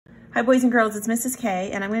Hi boys and girls, it's Mrs.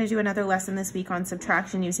 Kaye, and I'm going to do another lesson this week on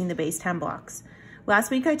subtraction using the base 10 blocks. Last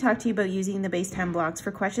week I talked to you about using the base 10 blocks for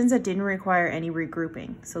questions that didn't require any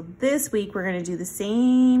regrouping. So this week we're going to do the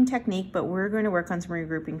same technique, but we're going to work on some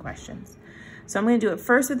regrouping questions. So I'm going to do it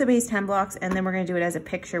first with the base 10 blocks, and then we're going to do it as a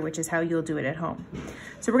picture, which is how you'll do it at home.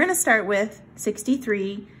 So we're going to start with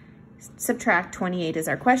 63, subtract 28 is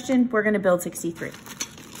our question. We're going to build 63.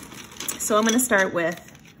 So I'm going to start with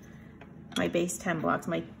my base 10 blocks,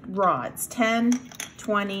 my rods, 10,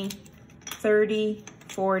 20, 30,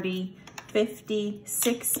 40, 50,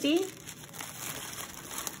 60,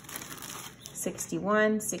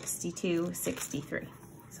 61, 62, 63.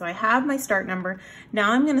 So I have my start number.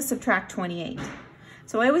 Now I'm going to subtract 28.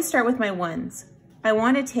 So I always start with my ones. I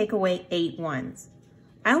want to take away 8 ones.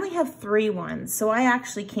 I only have 3 ones, so I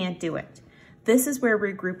actually can't do it. This is where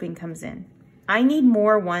regrouping comes in. I need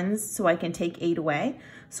more ones so I can take 8 away.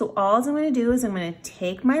 So all I'm going to do is I'm going to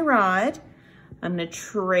take my rod, I'm going to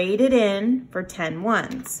trade it in for 10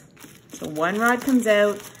 ones. So 1 rod comes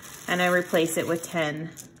out and I replace it with 10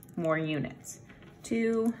 more units.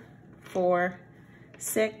 2, 4,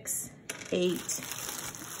 6, 8,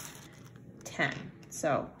 10.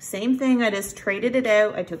 So same thing, I just traded it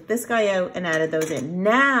out. I took this guy out and added those in.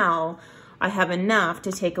 Now I have enough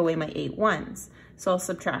to take away my 8 ones. So I'll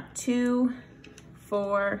subtract 2,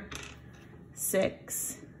 4,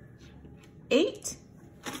 6, 8.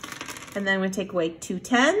 And then I'm going to take away 2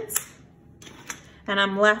 10s. And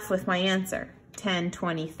I'm left with my answer. 10,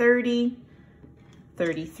 20, 30,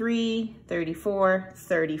 33, 34,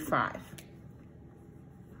 35.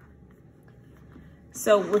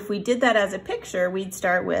 So if we did that as a picture, we'd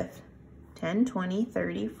start with 10, 20,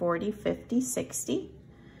 30, 40, 50, 60,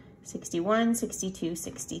 61, 62,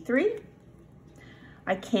 63.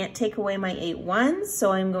 I can't take away my 8 ones,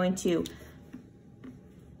 so I'm going to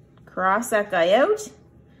cross that guy out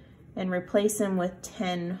and replace him with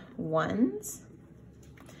 10 ones.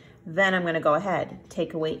 Then I'm going to go ahead,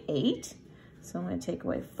 take away 8. So I'm going to take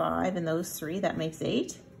away 5 and those 3, that makes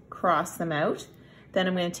 8. Cross them out. Then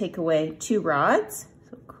I'm going to take away 2 rods.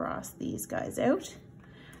 So cross these guys out.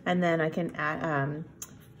 And then I can add,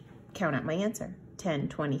 count out my answer. 10,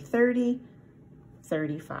 20, 30,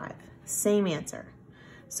 35. Same answer.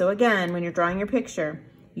 So again, when you're drawing your picture,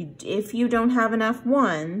 if you don't have enough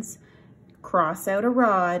ones, cross out a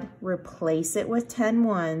rod, replace it with 10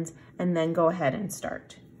 ones, and then go ahead and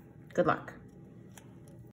start. Good luck.